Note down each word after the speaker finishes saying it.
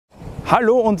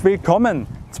Hallo und willkommen!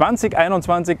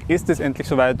 2021 ist es endlich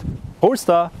soweit.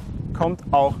 Polestar kommt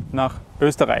auch nach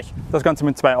Österreich. Das Ganze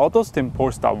mit zwei Autos, dem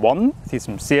Polestar One,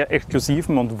 diesem sehr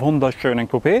exklusiven und wunderschönen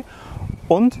Coupé,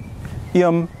 und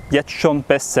ihrem jetzt schon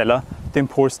Bestseller, dem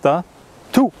Polestar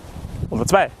 2 oder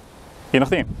 2, je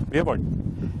nachdem, wie ihr wollt.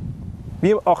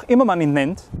 Wie auch immer man ihn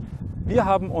nennt, wir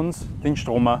haben uns den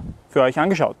Stromer für euch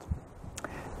angeschaut.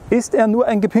 Ist er nur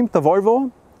ein gepimpter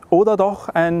Volvo oder doch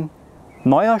ein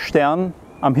neuer Stern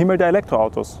am Himmel der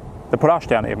Elektroautos? Der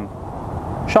Polarstern eben.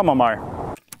 Schauen wir mal.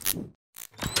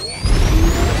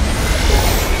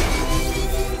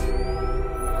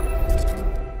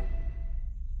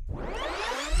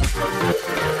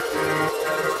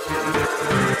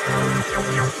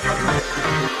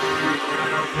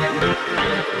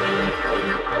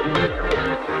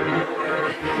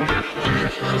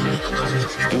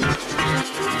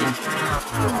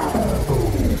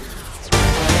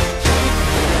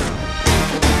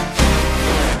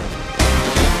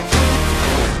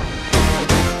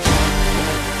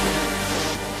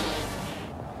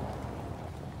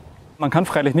 Man kann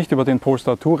freilich nicht über den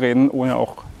Polestar 2 reden, ohne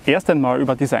auch erst einmal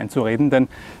über Design zu reden, denn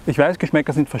ich weiß,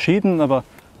 Geschmäcker sind verschieden, aber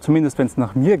zumindest wenn es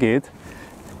nach mir geht,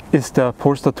 ist der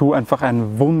Polestar 2 einfach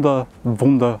ein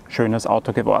wunderschönes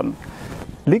Auto geworden.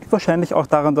 Liegt wahrscheinlich auch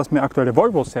daran, dass mir aktuelle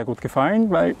Volvos sehr gut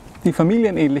gefallen, weil die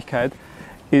Familienähnlichkeit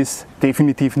ist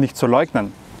definitiv nicht zu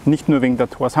leugnen. Nicht nur wegen der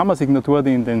Thors Hammer Signatur,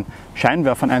 die in den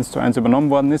Scheinwerfern 1:1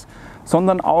 übernommen worden ist,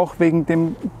 sondern auch wegen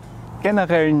dem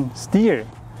generellen Stil.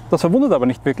 Das verwundert aber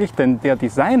nicht wirklich, denn der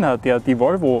Designer, der die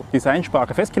Volvo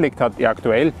Design-Sprache festgelegt hat, der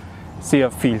aktuell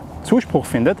sehr viel Zuspruch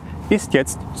findet, ist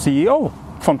jetzt CEO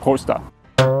von Polestar.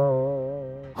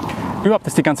 Überhaupt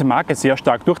ist die ganze Marke sehr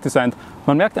stark durchdesignt.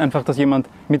 Man merkt einfach, dass jemand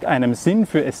mit einem Sinn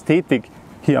für Ästhetik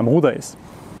hier am Ruder ist.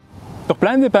 Doch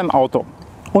bleiben wir beim Auto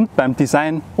und beim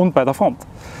Design und bei der Front.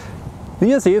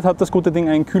 Wie ihr seht, hat das gute Ding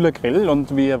einen Kühlergrill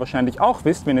und wie ihr wahrscheinlich auch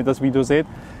wisst, wenn ihr das Video seht,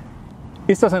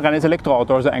 ist das ein reines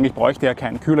Elektroauto, also eigentlich bräuchte er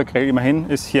keinen Kühlergrill. Immerhin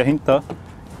ist hier hinter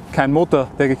kein Motor,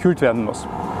 der gekühlt werden muss.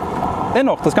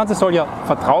 Dennoch, das Ganze soll ja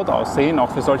vertraut aussehen,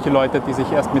 auch für solche Leute, die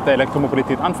sich erst mit der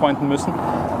Elektromobilität anfreunden müssen.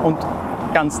 Und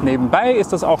ganz nebenbei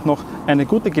ist das auch noch eine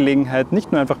gute Gelegenheit,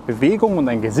 nicht nur einfach Bewegung und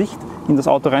ein Gesicht in das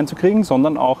Auto reinzukriegen,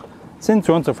 sondern auch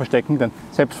Sensoren zu verstecken, denn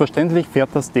selbstverständlich fährt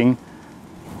das Ding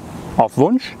auf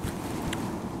Wunsch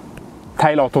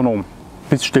teilautonom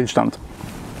bis Stillstand.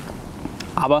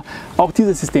 Aber auch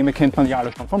diese Systeme kennt man ja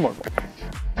alle schon von Volvo.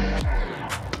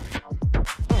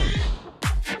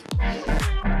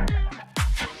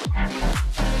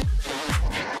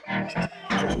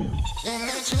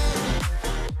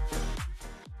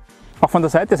 Auch von der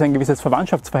Seite ist ein gewisses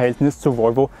Verwandtschaftsverhältnis zu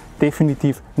Volvo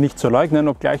definitiv nicht zu leugnen,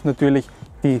 obgleich natürlich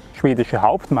die schwedische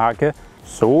Hauptmarke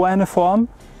so eine Form,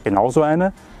 genauso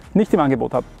eine, nicht im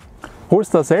Angebot hat.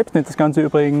 Polestar selbst nennt das Ganze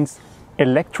übrigens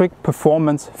Electric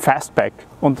Performance Fastback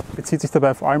und bezieht sich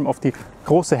dabei vor allem auf die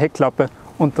große Heckklappe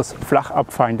und das flach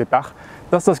abfallende Dach,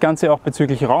 das das Ganze auch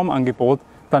bezüglich Raumangebot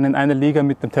dann in eine Liga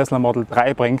mit dem Tesla Model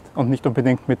 3 bringt und nicht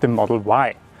unbedingt mit dem Model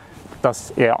Y,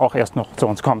 das er auch erst noch zu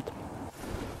uns kommt.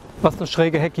 Was das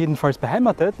schräge Heck jedenfalls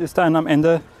beheimatet, ist ein am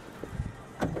Ende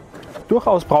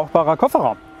durchaus brauchbarer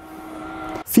Kofferraum.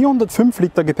 405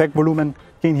 Liter Gepäckvolumen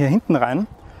gehen hier hinten rein,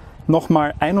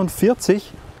 nochmal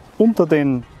 41 unter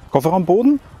den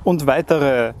Kofferraumboden und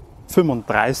weitere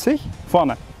 35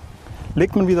 vorne.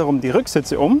 Legt man wiederum die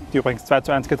Rücksitze um, die übrigens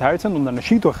 2:1 geteilt sind und eine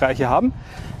Skidurchreiche haben,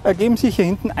 ergeben sich hier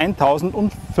hinten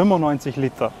 1095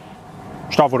 Liter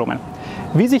Stauvolumen.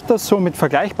 Wie sich das so mit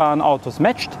vergleichbaren Autos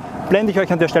matcht, blende ich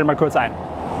euch an der Stelle mal kurz ein.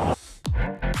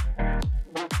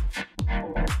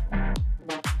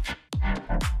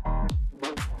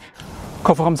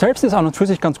 Kofferraum selbst ist an und für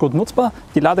sich ganz gut nutzbar.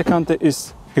 Die Ladekante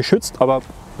ist geschützt, aber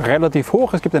relativ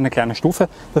hoch. Es gibt eine kleine Stufe.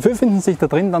 Dafür finden sich da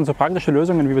drin dann so praktische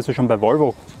Lösungen, wie wir sie schon bei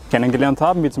Volvo kennengelernt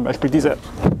haben, wie zum Beispiel diese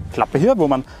Klappe hier, wo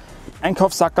man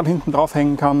Einkaufssackerl hinten drauf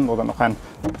hängen kann oder noch einen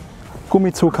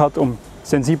Gummizug hat, um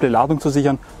sensible Ladung zu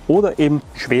sichern oder eben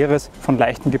schweres von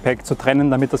leichtem Gepäck zu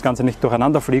trennen, damit das Ganze nicht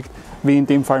durcheinander fliegt, wie in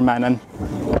dem Fall meinen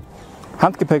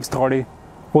Handgepäckstrolley,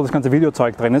 wo das ganze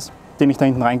Videozeug drin ist, den ich da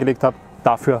hinten reingelegt habe.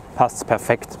 Dafür passt es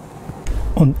perfekt.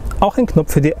 Und auch ein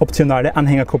Knopf für die optionale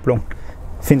Anhängerkupplung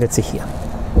findet sich hier.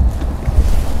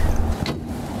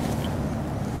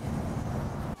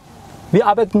 Wir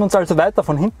arbeiten uns also weiter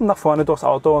von hinten nach vorne durchs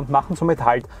Auto und machen somit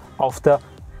Halt auf der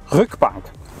Rückbank.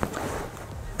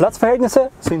 Platzverhältnisse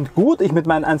sind gut. Ich mit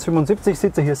meinen 1,75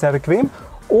 sitze hier sehr bequem.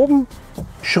 Oben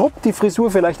schrubbt die Frisur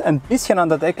vielleicht ein bisschen an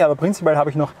der Decke, aber prinzipiell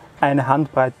habe ich noch eine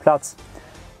Handbreit Platz.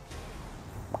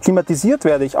 Klimatisiert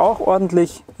werde ich auch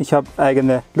ordentlich. Ich habe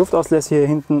eigene Luftauslässe hier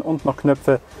hinten und noch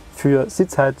Knöpfe für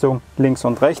Sitzheizung links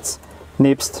und rechts,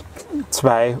 nebst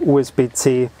 2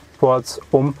 USB-C-Ports,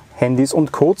 um Handys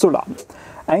und Co. zu laden.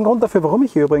 Ein Grund dafür, warum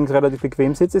ich hier übrigens relativ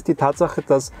bequem sitze, ist die Tatsache,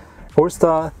 dass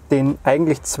Polestar den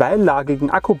eigentlich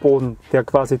zweilagigen Akkuboden, der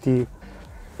quasi die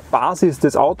Basis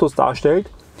des Autos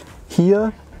darstellt,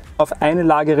 hier auf eine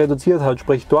Lage reduziert hat.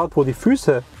 Sprich, dort, wo die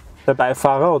Füße der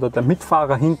Beifahrer oder der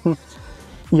Mitfahrer hinten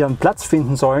ihren Platz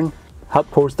finden sollen, hat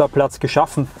Polestar Platz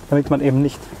geschaffen, damit man eben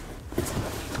nicht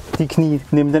die Knie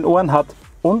neben den Ohren hat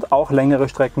und auch längere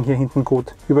Strecken hier hinten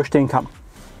gut überstehen kann.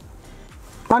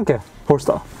 Danke,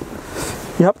 Polestar.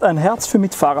 Ihr habt ein Herz für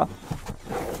Mitfahrer.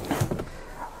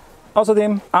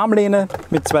 Außerdem Armlehne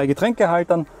mit 2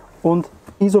 Getränkehaltern und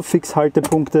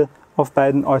Isofix-Haltepunkte auf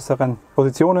beiden äußeren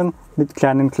Positionen mit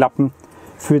kleinen Klappen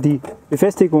für die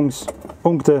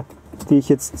Befestigungspunkte, die ich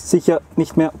jetzt sicher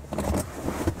nicht mehr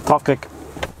drauf kriege.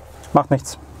 Macht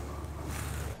nichts.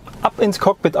 Ab ins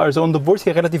Cockpit also, und obwohl es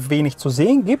hier relativ wenig zu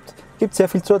sehen gibt, gibt es sehr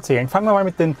viel zu erzählen. Fangen wir mal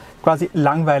mit den quasi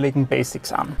langweiligen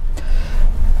Basics an.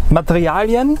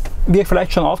 Materialien, wie euch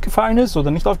vielleicht schon aufgefallen ist oder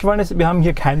nicht aufgefallen ist, wir haben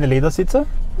hier keine Ledersitze.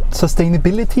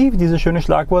 Sustainability, dieses schöne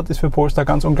Schlagwort, ist für Polestar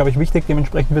ganz unglaublich wichtig.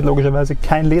 Dementsprechend wird logischerweise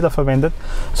kein Leder verwendet,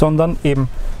 sondern eben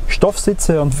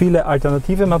Stoffsitze und viele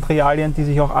alternative Materialien, die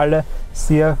sich auch alle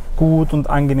sehr gut und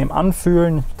angenehm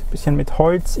anfühlen. Ein bisschen mit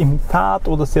Holz, Imitat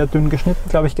oder sehr dünn geschnitten,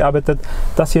 glaube ich, gearbeitet.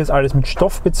 Das hier ist alles mit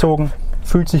Stoff bezogen,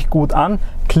 fühlt sich gut an,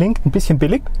 klingt ein bisschen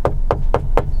billig,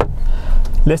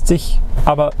 lässt sich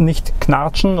aber nicht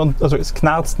knatschen, und also es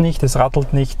knarzt nicht, es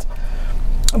rattelt nicht.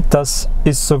 Das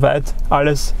ist soweit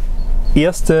alles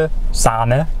erste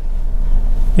Sahne,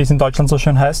 wie es in Deutschland so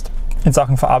schön heißt, in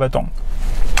Sachen Verarbeitung.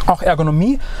 Auch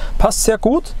Ergonomie passt sehr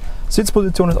gut,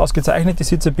 Sitzposition ist ausgezeichnet, die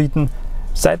Sitze bieten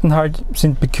Seitenhalt,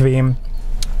 sind bequem,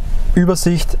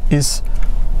 Übersicht ist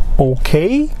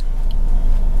okay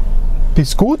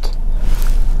bis gut.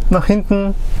 Nach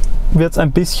hinten wird es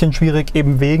ein bisschen schwierig,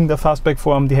 eben wegen der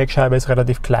Fastback-Form. Die Heckscheibe ist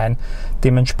relativ klein,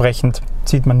 dementsprechend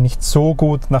sieht man nicht so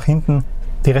gut nach hinten.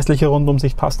 Die restliche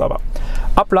Rundumsicht passt aber.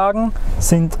 Ablagen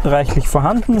sind reichlich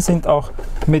vorhanden, sind auch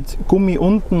mit Gummi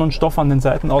unten und Stoff an den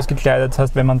Seiten ausgekleidet. Das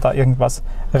heißt, wenn man da irgendwas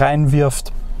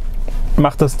reinwirft,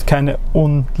 macht das keine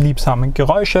unliebsamen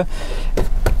Geräusche.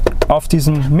 Auf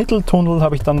diesem Mitteltunnel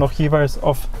habe ich dann noch jeweils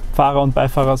auf Fahrer- und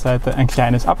Beifahrerseite ein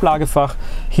kleines Ablagefach.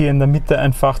 Hier in der Mitte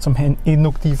ein Fach zum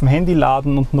induktiven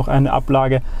Handyladen und noch eine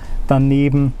Ablage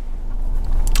daneben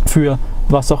für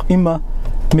was auch immer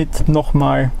mit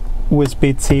nochmal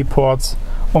USB-C-Ports,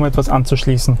 um etwas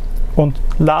anzuschließen und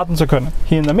laden zu können.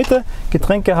 Hier in der Mitte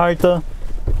Getränkehalter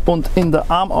und in der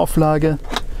Armauflage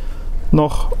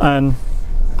noch ein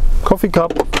Coffee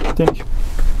Cup, den ich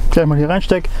gleich mal hier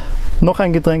reinstecke, noch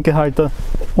ein Getränkehalter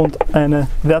und eine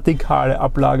vertikale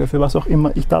Ablage für was auch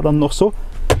immer ich da dann noch so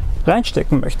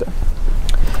reinstecken möchte.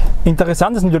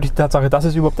 Interessant ist natürlich die Tatsache, dass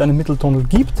es überhaupt einen Mitteltunnel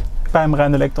gibt. Beim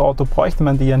reinen Elektroauto bräuchte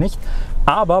man die ja nicht.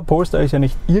 Aber Polestar ist ja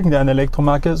nicht irgendeine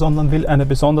Elektromarke, sondern will eine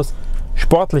besonders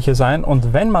sportliche sein.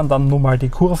 Und wenn man dann nun mal die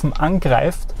Kurven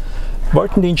angreift,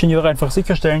 wollten die Ingenieure einfach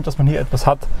sicherstellen, dass man hier etwas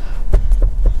hat,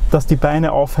 das die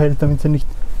Beine aufhält, damit sie nicht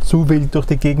zu wild durch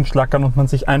die Gegend schlackern und man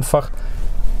sich einfach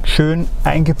schön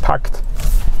eingepackt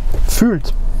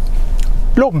fühlt.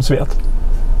 Lobenswert.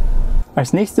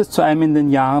 Als nächstes zu einem in den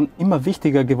Jahren immer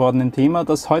wichtiger gewordenen Thema,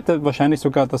 das heute wahrscheinlich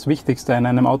sogar das Wichtigste in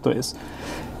einem Auto ist.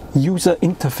 User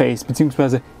Interface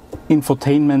bzw.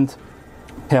 Infotainment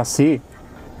per se.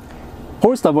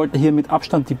 Polestar wollte hier mit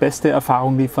Abstand die beste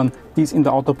Erfahrung liefern, die es in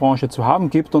der Autobranche zu haben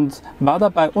gibt, und war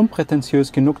dabei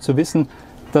unprätentiös genug zu wissen,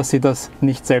 dass sie das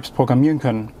nicht selbst programmieren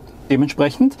können.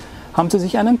 Dementsprechend haben sie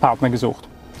sich einen Partner gesucht.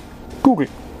 Google.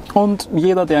 Und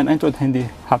jeder, der ein Android-Handy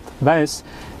hat, weiß,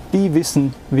 die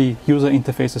wissen, wie User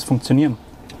Interfaces funktionieren.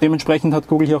 Dementsprechend hat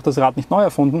Google hier auch das Rad nicht neu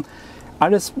erfunden.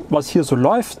 Alles, was hier so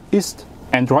läuft, ist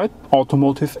Android,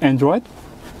 Automotive Android,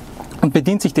 und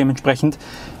bedient sich dementsprechend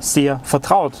sehr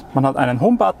vertraut. Man hat einen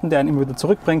Home-Button, der einen immer wieder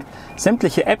zurückbringt.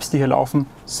 Sämtliche Apps, die hier laufen,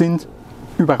 sind,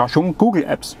 Überraschung,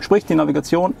 Google-Apps. Sprich, die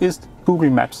Navigation ist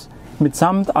Google Maps.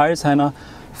 Mitsamt all seiner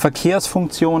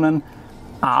Verkehrsfunktionen,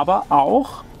 aber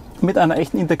auch mit einer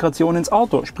echten Integration ins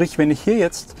Auto. Sprich, wenn ich hier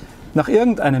jetzt nach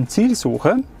irgendeinem Ziel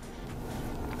suche,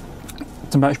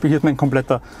 zum Beispiel hier ist mein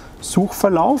kompletter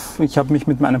Suchverlauf, ich habe mich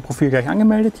mit meinem Profil gleich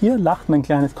angemeldet, hier lacht mein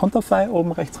kleines Konterfei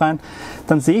oben rechts rein,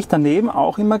 dann sehe ich daneben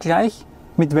auch immer gleich,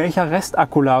 mit welcher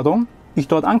Restakkuladung ich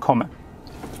dort ankomme.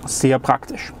 Sehr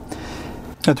praktisch.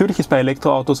 Natürlich ist bei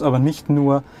Elektroautos aber nicht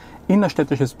nur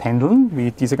innerstädtisches Pendeln,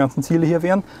 wie diese ganzen Ziele hier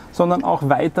wären, sondern auch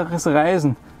weiteres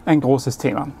Reisen ein großes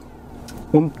Thema.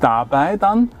 Und dabei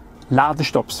dann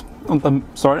Ladestopps. Und dann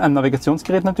soll ein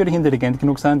Navigationsgerät natürlich intelligent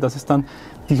genug sein, dass es dann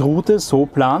die Route so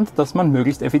plant, dass man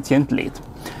möglichst effizient lädt.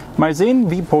 Mal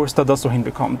sehen, wie Polestar das so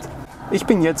hinbekommt. Ich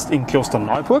bin jetzt in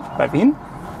Klosterneuburg bei Wien.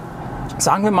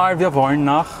 Sagen wir mal, wir wollen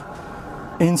nach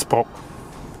Innsbruck.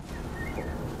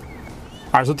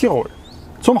 Also Tirol.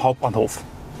 Zum Hauptbahnhof.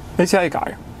 Ist ja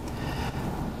egal.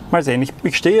 Mal sehen,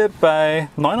 ich stehe bei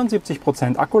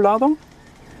 79% Akkuladung.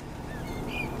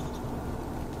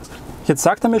 Jetzt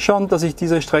sagt er mir schon, dass ich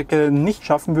diese Strecke nicht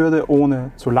schaffen würde,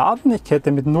 ohne zu laden. Ich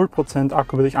hätte mit 0%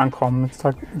 Akku würde ich ankommen. Jetzt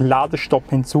sagt Ladestopp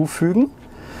hinzufügen.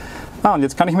 Und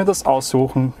jetzt kann ich mir das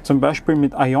aussuchen. Zum Beispiel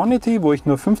mit Ionity, wo ich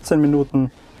nur 15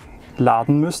 Minuten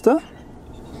laden müsste.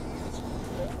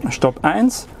 Stopp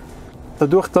 1.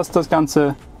 Dadurch, dass das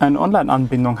Ganze eine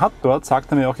Online-Anbindung hat dort,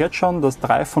 sagt er mir auch jetzt schon, dass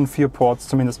 3 von 4 Ports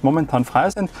zumindest momentan frei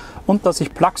sind und dass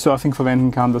ich Plug-Surfing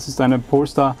verwenden kann. Das ist eine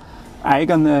Polestar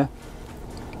eigene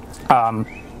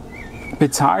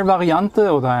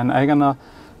Bezahlvariante oder ein eigener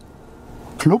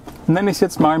Club, nenne ich es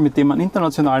jetzt mal, mit dem man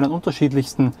international an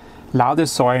unterschiedlichsten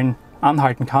Ladesäulen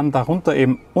anhalten kann. Darunter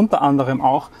eben unter anderem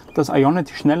auch das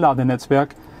Ionity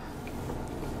Schnellladenetzwerk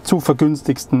zu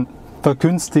vergünstigten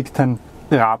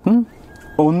Raten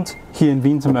und hier in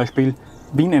Wien zum Beispiel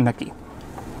Wien Energie.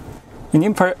 In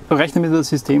jedem Fall rechnet mir das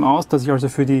System aus, dass ich also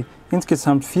für die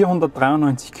insgesamt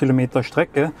 493 Kilometer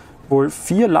Strecke wohl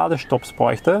 4 Ladestopps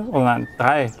bräuchte, oder nein,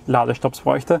 3 Ladestopps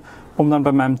bräuchte, um dann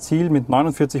bei meinem Ziel mit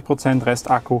 49%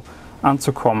 Restakku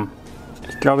anzukommen.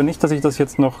 Ich glaube nicht, dass ich das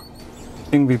jetzt noch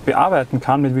irgendwie bearbeiten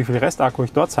kann, mit wie viel Restakku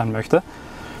ich dort sein möchte.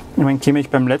 Ich meine, käme ich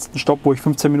beim letzten Stopp, wo ich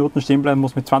 15 Minuten stehen bleiben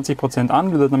muss, mit 20%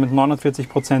 an, würde dann mit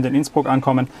 49% in Innsbruck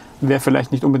ankommen, wäre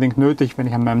vielleicht nicht unbedingt nötig, wenn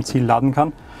ich an meinem Ziel laden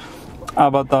kann.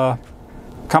 Aber da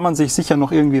kann man sich sicher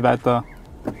noch irgendwie weiter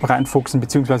reinfuchsen,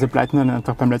 beziehungsweise bleibt man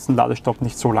einfach beim letzten Ladestopp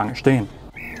nicht so lange stehen.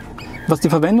 Was die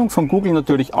Verwendung von Google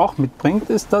natürlich auch mitbringt,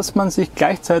 ist, dass man sich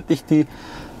gleichzeitig die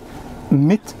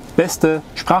beste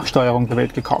Sprachsteuerung der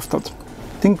Welt gekauft hat.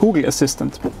 Den Google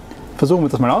Assistant. Versuchen wir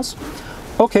das mal aus.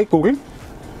 Okay, Google.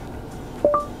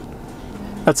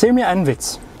 Erzähl mir einen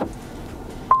Witz.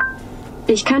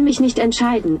 Ich kann mich nicht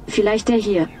entscheiden, vielleicht der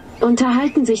hier.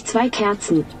 Unterhalten sich 2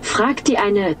 Kerzen. Fragt die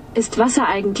eine, ist Wasser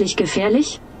eigentlich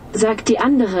gefährlich? Sagt die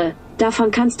andere,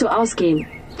 davon kannst du ausgehen.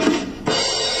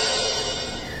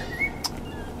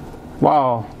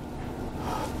 Wow.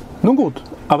 Nun gut,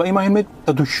 aber immerhin mit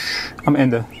dadurch am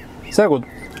Ende. Sehr gut.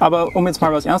 Aber um jetzt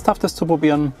mal was Ernsthaftes zu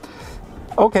probieren.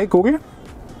 Okay, Google.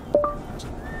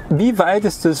 Wie weit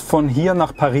ist es von hier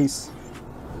nach Paris?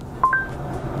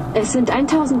 Es sind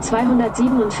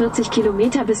 1247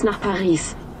 Kilometer bis nach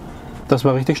Paris. Das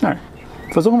war richtig schnell.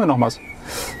 Versuchen wir nochmals.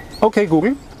 Okay,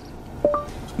 Google.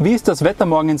 Wie ist das Wetter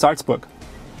morgen in Salzburg?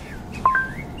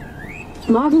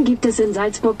 Morgen gibt es in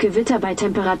Salzburg Gewitter bei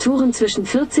Temperaturen zwischen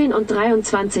 14 und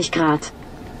 23 Grad.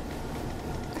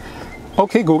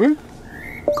 Okay, Google.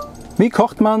 Wie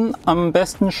kocht man am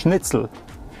besten Schnitzel?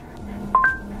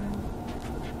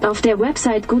 Auf der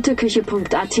Website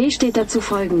guteküche.at steht dazu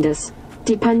Folgendes.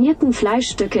 Die panierten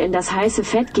Fleischstücke in das heiße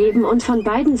Fett geben und von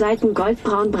beiden Seiten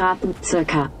goldbraun braten,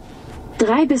 circa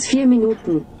 3 bis 4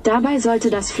 Minuten. Dabei sollte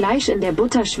das Fleisch in der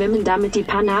Butter schwimmen, damit die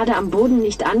Panade am Boden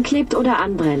nicht anklebt oder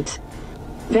anbrennt.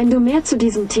 Wenn du mehr zu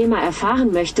diesem Thema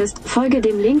erfahren möchtest, folge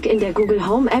dem Link in der Google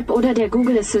Home App oder der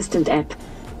Google Assistant App.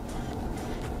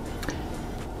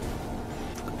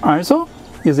 Also,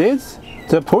 ihr seht,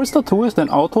 der Polestar 2 ist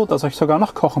ein Auto, das euch sogar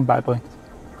noch Kochen beibringt.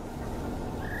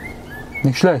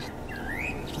 Nicht schlecht.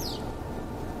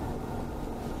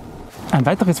 Ein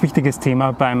weiteres wichtiges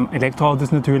Thema beim Elektroauto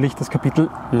ist natürlich das Kapitel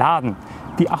Laden.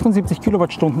 Die 78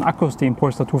 Kilowattstunden Akkus, die im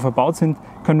Polestar 2 verbaut sind,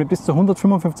 können mit bis zu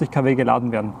 155 kW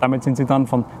geladen werden. Damit sind sie dann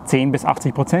von 10 bis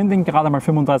 80% in gerade mal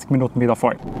 35 Minuten wieder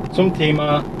voll. Zum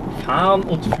Thema Fahren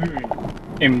und Fühlen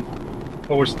im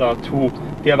Polestar 2.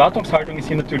 Die Erwartungshaltung ist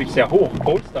hier natürlich sehr hoch.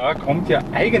 Polestar kommt ja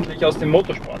eigentlich aus dem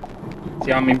Motorsport.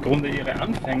 Sie haben im Grunde ihre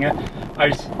Anfänge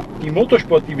als die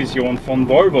Motorsportdivision von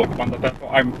Volvo, waren dabei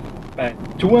vor allem bei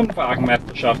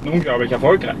Tourenwagenmeisterschaften unglaublich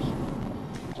erfolgreich.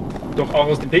 Doch auch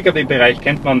aus dem Pkw-Bereich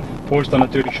kennt man Polestar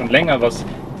natürlich schon länger. Was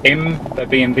M bei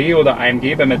BMW oder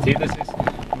AMG bei Mercedes ist,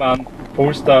 waren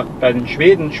Polestar bei den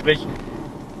Schweden. Sprich,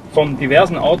 von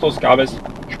diversen Autos gab es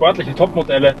sportliche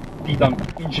Topmodelle, die dann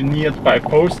ingeniert bei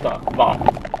Polestar waren.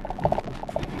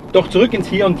 Doch zurück ins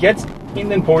Hier und Jetzt in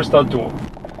den Polestar 2.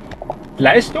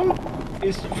 Leistung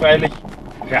ist freilich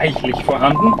reichlich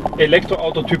vorhanden,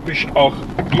 elektroautotypisch auch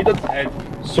jederzeit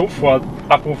sofort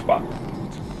abrufbar.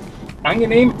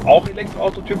 Angenehm, auch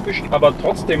elektroautotypisch, aber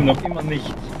trotzdem noch immer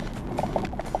nicht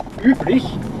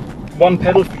üblich,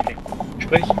 One-Pedal-Feeling.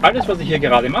 Sprich, alles was ich hier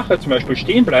gerade mache, zum Beispiel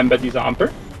stehen bleiben bei dieser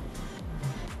Ampel,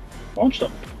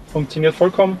 Braunstoff. Funktioniert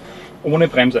vollkommen ohne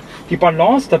Bremse. Die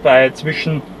Balance dabei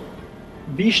zwischen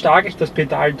wie stark ich das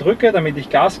Pedal drücke, damit ich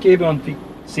Gas gebe, und wie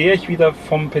sehr ich wieder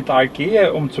vom Pedal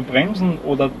gehe, um zu bremsen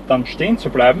oder dann stehen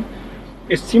zu bleiben,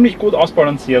 ist ziemlich gut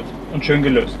ausbalanciert und schön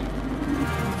gelöst.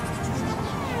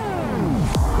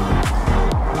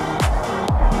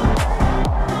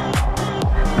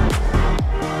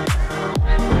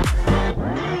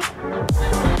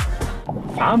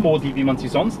 Fahrmodi, wie man sie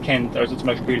sonst kennt, also zum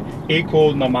Beispiel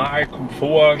Eco, Normal,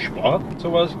 Komfort, Sport und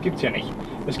sowas, gibt es ja nicht.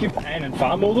 Es gibt einen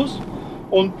Fahrmodus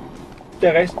und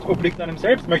der Rest obliegt einem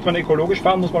selbst. Möchte man ökologisch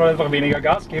fahren, muss man halt einfach weniger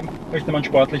Gas geben. Möchte man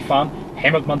sportlich fahren,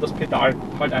 hämmert man das Pedal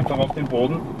halt einfach auf den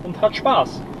Boden und hat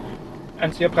Spaß.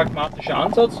 Ein sehr pragmatischer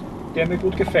Ansatz, der mir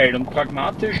gut gefällt. Und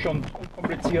pragmatisch und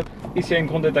unkompliziert ist ja im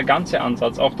Grunde der ganze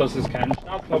Ansatz, auch dass es keinen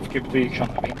Startknopf gibt, wie ich schon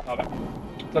erwähnt habe.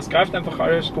 Das greift einfach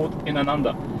alles gut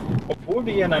ineinander. Obwohl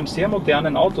wir hier in einem sehr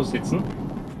modernen Auto sitzen,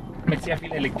 mit sehr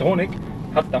viel Elektronik,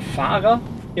 hat der Fahrer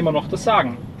immer noch das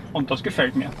Sagen. Und das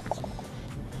gefällt mir.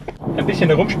 Ein bisschen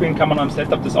herumspielen kann man am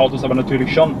Setup des Autos aber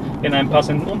natürlich schon. In einem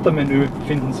passenden Untermenü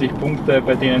finden sich Punkte,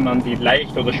 bei denen man die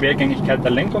Leicht- oder Schwergängigkeit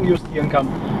der Lenkung justieren kann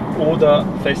oder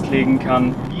festlegen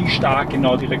kann, wie stark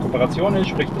genau die Rekuperation ist,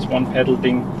 sprich das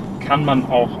One-Pedal-Ding kann man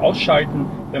auch ausschalten,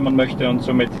 wenn man möchte, und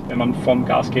somit, wenn man vom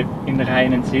Gas geht, in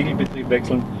reinen Segelbetrieb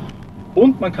wechseln.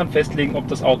 Und man kann festlegen, ob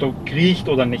das Auto kriecht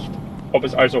oder nicht. Ob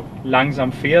es also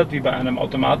langsam fährt, wie bei einem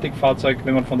Automatikfahrzeug,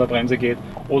 wenn man von der Bremse geht,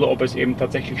 oder ob es eben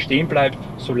tatsächlich stehen bleibt,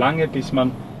 solange bis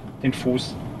man den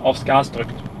Fuß aufs Gas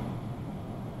drückt.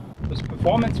 Das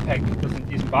Performance Pack, das in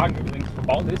diesem Wagen übrigens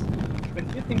verbaut ist,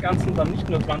 spendiert dem Ganzen dann nicht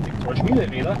nur 20 Zoll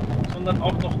Schmiederäder, sondern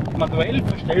auch noch manuell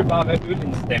verstellbare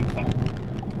Ölinsdämpfer.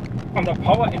 An der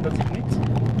Power ändert sich nichts,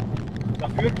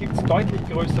 dafür gibt es deutlich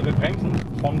größere Bremsen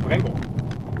von Brembo.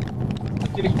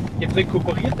 Natürlich, jetzt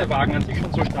rekuperiert der Wagen an sich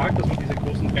schon so stark, dass man diese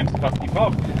großen Bremsen fast nicht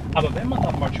braucht. Aber wenn man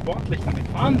dann mal sportlich damit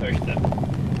fahren möchte,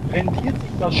 rentiert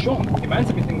sich das schon.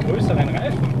 Gemeinsam mit den größeren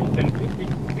Reifen und den wirklich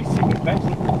bissigen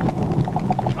Bremsen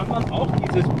kann man auch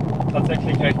dieses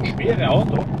tatsächlich recht schwere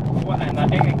Auto vor einer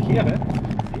engen Kehre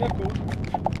sehr gut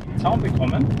in den Zaun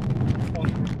bekommen.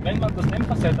 Und wenn man das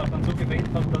Dämpfer-Setup dann so gewählt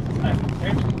hat, dass es einem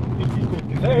selbst richtig gut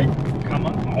gefällt, kann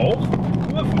man auch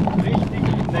Kurven richtig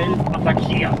schnell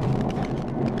attackieren.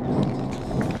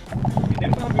 Die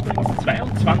Dämpfer haben übrigens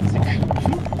 22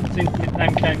 Stufen, sind mit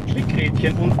einem kleinen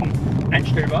Klickrädchen unten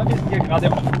einstellbar. Wir sind hier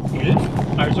gerade auf 11,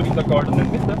 also in der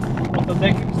goldenen Mitte. Und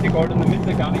tatsächlich ist die goldene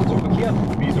Mitte gar nicht so verkehrt,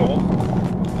 wie so oft.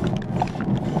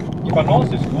 Die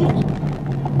Balance ist gut.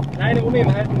 Kleine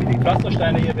Unebenheiten wie die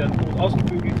Pflastersteine hier werden gut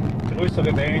ausgebügelt.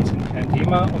 Größere Wellen sind kein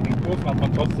Thema und in Kurven hat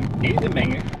man trotzdem jede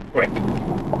Menge Grip.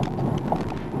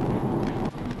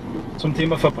 Zum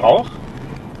Thema Verbrauch.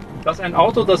 Dass ein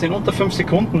Auto, das in unter 5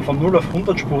 Sekunden von 0 auf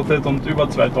 100 spurtet und über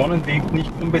 2 Tonnen wiegt,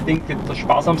 nicht unbedingt das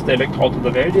sparsamste Elektroauto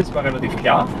der Welt ist, war relativ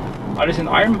klar. Alles in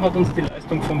allem hat uns die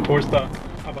Leistung vom Polestar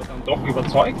aber dann doch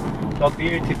überzeugt. Laut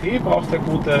WLTP braucht er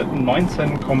gute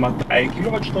 19,3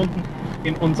 Kilowattstunden.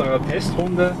 In unserer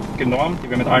Testrunde, genormt, die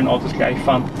wir mit allen Autos gleich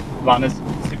fahren, waren es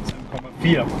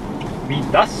 17,4. Wie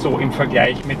das so im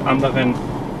Vergleich mit anderen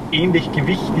ähnlich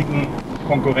gewichtigen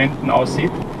Konkurrenten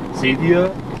aussieht, seht ihr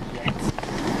jetzt.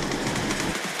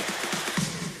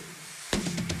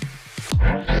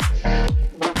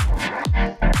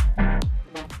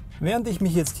 Während ich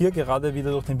mich jetzt hier gerade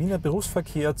wieder durch den Wiener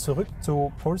Berufsverkehr zurück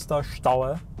zu Polestar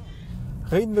staue,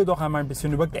 reden wir doch einmal ein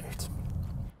bisschen über Geld.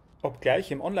 Obgleich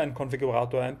im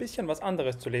Online-Konfigurator ein bisschen was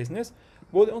anderes zu lesen ist,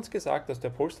 wurde uns gesagt, dass der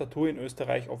Polestar Tour in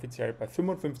Österreich offiziell bei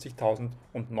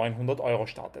 55.900 Euro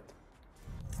startet.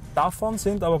 Davon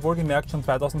sind aber wohlgemerkt schon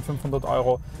 2.500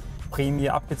 Euro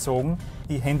Prämie abgezogen,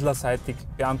 die händlerseitig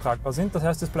beantragbar sind. Das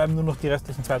heißt, es bleiben nur noch die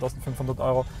restlichen 2.500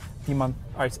 Euro, die man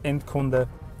als Endkunde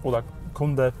oder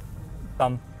Kunde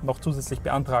dann noch zusätzlich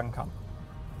beantragen kann.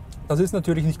 Das ist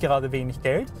natürlich nicht gerade wenig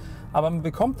Geld, aber man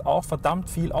bekommt auch verdammt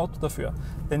viel Auto dafür.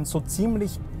 Denn so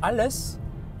ziemlich alles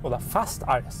oder fast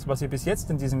alles, was ihr bis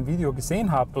jetzt in diesem Video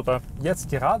gesehen habt oder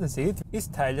jetzt gerade seht,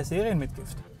 ist Teil der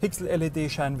Serienmitgift.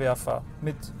 Pixel-LED-Scheinwerfer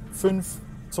mit 5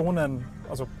 Zonen,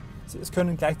 also es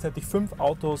können gleichzeitig 5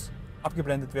 Autos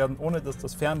abgeblendet werden, ohne dass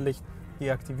das Fernlicht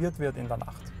deaktiviert wird in der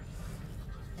Nacht.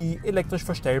 Die elektrisch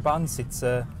verstellbaren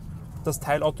Sitze, das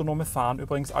teilautonome Fahren,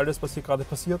 übrigens alles, was hier gerade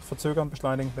passiert, verzögern,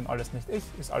 beschleunigen, bin alles nicht ich,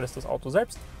 ist alles das Auto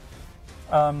selbst.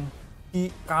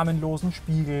 Die rahmenlosen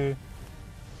Spiegel,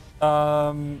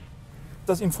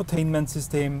 das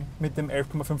Infotainment-System mit dem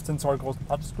 11,15 Zoll großen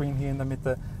Touchscreen hier in der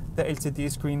Mitte, der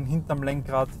LCD-Screen hinterm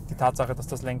Lenkrad, die Tatsache, dass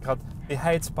das Lenkrad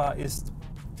beheizbar ist,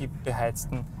 die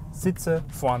beheizten Sitze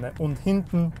vorne und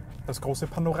hinten, das große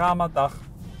Panoramadach,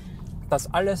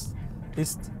 das alles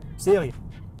ist Serie.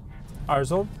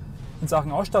 Also in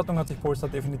Sachen Ausstattung hat sich Polestar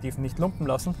definitiv nicht lumpen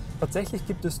lassen. Tatsächlich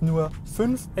gibt es nur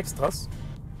 5 Extras,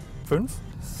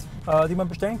 die man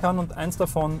bestellen kann, und eins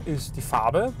davon ist die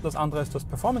Farbe, das andere ist das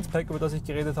Performance Pack, über das ich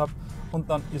geredet habe, und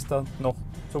dann ist da noch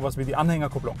sowas wie die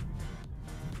Anhängerkupplung.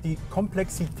 Die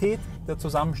Komplexität der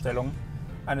Zusammenstellung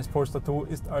eines Polestar 2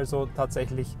 ist also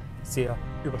tatsächlich sehr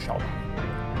überschaubar.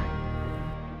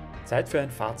 Zeit für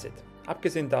ein Fazit.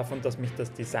 Abgesehen davon, dass mich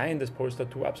das Design des Polestar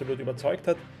 2 absolut überzeugt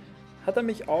hat, hat er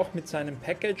mich auch mit seinem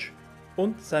Package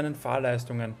und seinen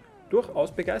Fahrleistungen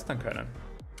durchaus begeistern können.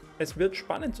 Es wird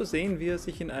spannend zu sehen, wie er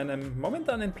sich in einem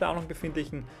momentan in Planung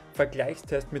befindlichen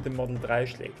Vergleichstest mit dem Model 3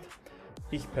 schlägt.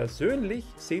 Ich persönlich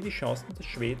sehe die Chancen des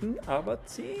Schweden aber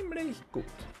ziemlich gut.